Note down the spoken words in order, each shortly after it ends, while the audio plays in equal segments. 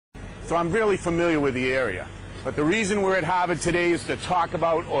so I'm really familiar with the area. But the reason we're at Harvard today is to talk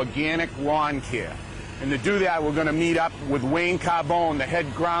about organic lawn care. And to do that, we're going to meet up with Wayne Carbone, the head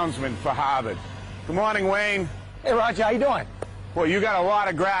groundsman for Harvard. Good morning, Wayne. Hey, Roger, how you doing? Well, you got a lot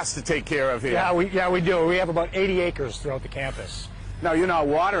of grass to take care of here. Yeah, we do. We have about 80 acres throughout the campus. Now, you're not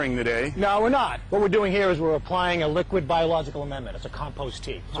watering today. No, we're not. What we're doing here is we're applying a liquid biological amendment. It's a compost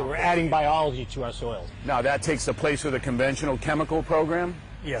tea. So we're adding biology to our soils. Now, that takes the place of the conventional chemical program?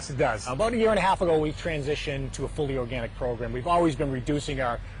 Yes, it does. About a year and a half ago, we transitioned to a fully organic program. We've always been reducing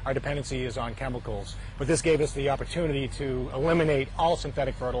our dependencies on chemicals, but this gave us the opportunity to eliminate all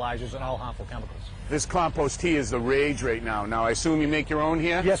synthetic fertilizers and all harmful chemicals. This compost tea is the rage right now. Now, I assume you make your own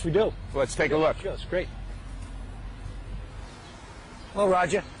here? Yes, we do. Let's take a look. Sure, it's great. Well,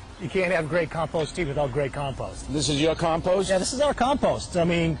 Roger, you can't have great compost tea without great compost. This is your compost? Yeah, this is our compost. I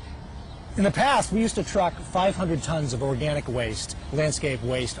mean, in the past, we used to truck 500 tons of organic waste, landscape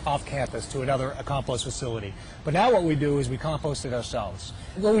waste, off campus to a compost facility. But now what we do is we compost it ourselves.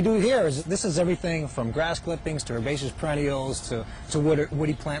 What we do here is, this is everything from grass clippings to herbaceous perennials to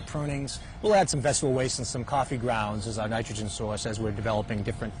woody plant prunings. We'll add some vegetable waste and some coffee grounds as our nitrogen source as we're developing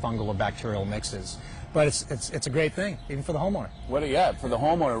different fungal or bacterial mixes. But it's a great thing, even for the homeowner. Yeah, for the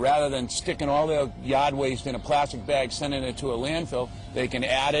homeowner, rather than sticking all their yard waste in a plastic bag, sending it to a landfill, they can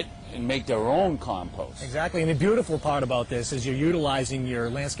add it and make their own compost. Exactly, and the beautiful part about this is you're utilizing your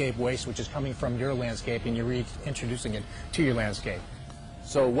landscape waste, which is coming from your landscape, and you're reintroducing it to your landscape.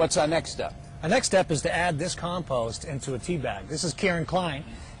 So what's our next step? Our next step is to add this compost into a tea bag. This is Kieran Klein,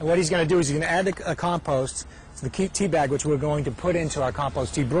 and what he's going to do is he's going to add a compost to the tea bag, which we're going to put into our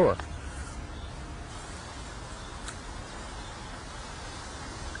compost tea brewer.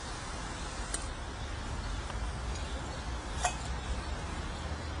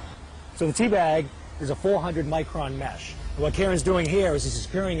 So the tea bag is a 400 micron mesh. And what Kieran's doing here is he's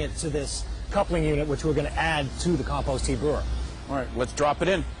securing it to this coupling unit, which we're going to add to the compost tea brewer. All right, let's drop it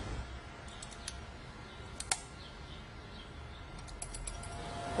in.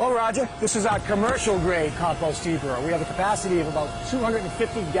 Well, Roger, this is our commercial grade compost tea brewer. We have a capacity of about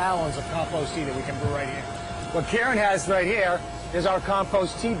 250 gallons of compost tea that we can brew right here. What Kieran has right here is our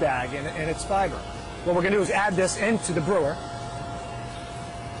compost tea bag and its fiber. What we're going to do is add this into the brewer.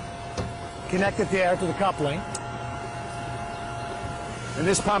 Connect it there to the coupling. And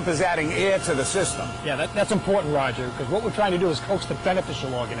this pump is adding air to the system. Yeah, that's important, Roger, because what we're trying to do is coax the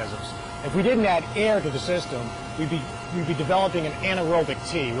beneficial organisms. If we didn't add air to the system, we'd be developing an anaerobic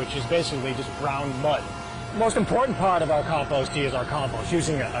tea, which is basically just brown mud. The most important part of our compost tea is our compost,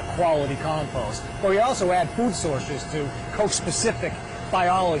 using a quality compost. But we also add food sources to coax specific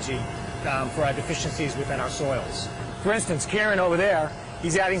biology for our deficiencies within our soils. For instance, Kieran over there,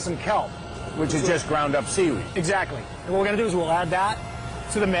 he's adding some kelp. Which is just ground up seaweed. Exactly. And what we're going to do is we'll add that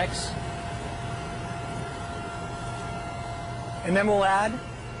to the mix. And then we'll add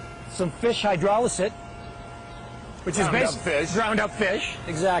some fish hydrolysate, which is basically ground up fish.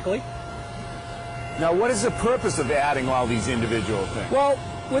 Exactly. Now, what is the purpose of adding all these individual things? Well,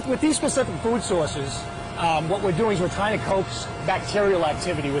 with these specific food sources, what we're doing is we're trying to coax bacterial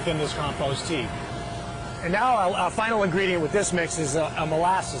activity within this compost tea. And now our final ingredient with this mix is a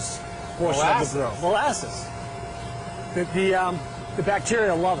molasses. Molasses. The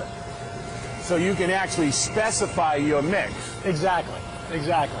bacteria love it. So you can actually specify your mix. Exactly.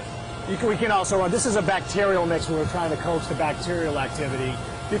 We can also, this is a bacterial mix where we're trying to coax the bacterial activity.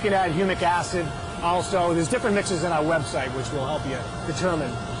 You can add humic acid. Also, there's different mixes in our website which will help you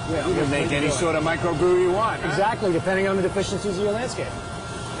determine. You can make any sort of microbrew you want. Exactly, depending on the deficiencies of your landscape.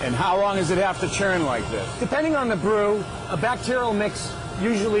 And how long does it have to churn like this? Depending on the brew, a bacterial mix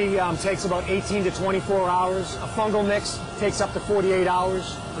usually takes about 18 to 24 hours. A fungal mix takes up to 48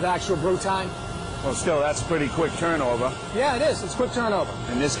 hours of actual brew time. Well, still, that's pretty quick turnover. Yeah, it is. It's quick turnover.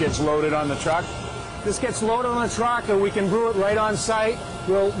 And this gets loaded on the truck? This gets loaded on the truck, and we can brew it right on site.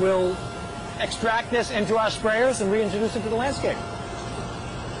 We'll extract this into our sprayers and reintroduce it to the landscape.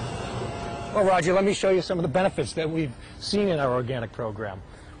 Well, Roger, let me show you some of the benefits that we've seen in our organic program.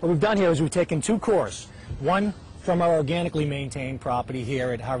 What we've done here is we've taken two cores. One from our organically maintained property here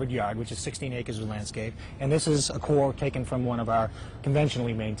at Harvard Yard, which is 16 acres of landscape, and this is a core taken from one of our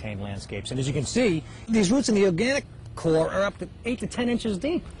conventionally maintained landscapes. And as you can see, these roots in the organic core are up to 8 to 10 inches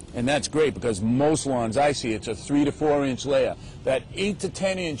deep. And that's great because most lawns I see, it's a 3 to 4 inch layer. That 8 to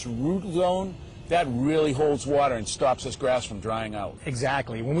 10 inch root zone, that really holds water and stops this grass from drying out.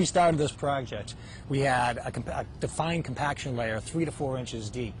 Exactly. When we started this project, we had a defined compaction layer 3 to 4 inches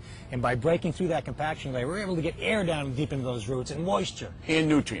deep. And by breaking through that compaction layer, we were able to get air down deep into those roots and moisture. And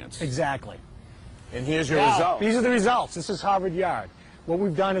nutrients. Exactly. And here's your result. These are the results. This is Harvard Yard. What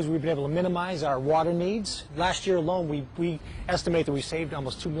we've done is we've been able to minimize our water needs. Last year alone, we estimate that we saved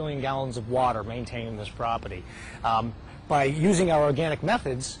almost 2 million gallons of water maintaining this property. By using our organic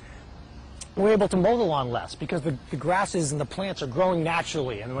methods, we're able to mow the lawn less because the grasses and the plants are growing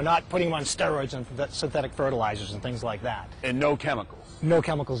naturally, and we're not putting them on steroids and synthetic fertilizers and things like that. And no chemicals. No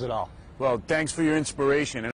chemicals at all. Well, thanks for your inspiration.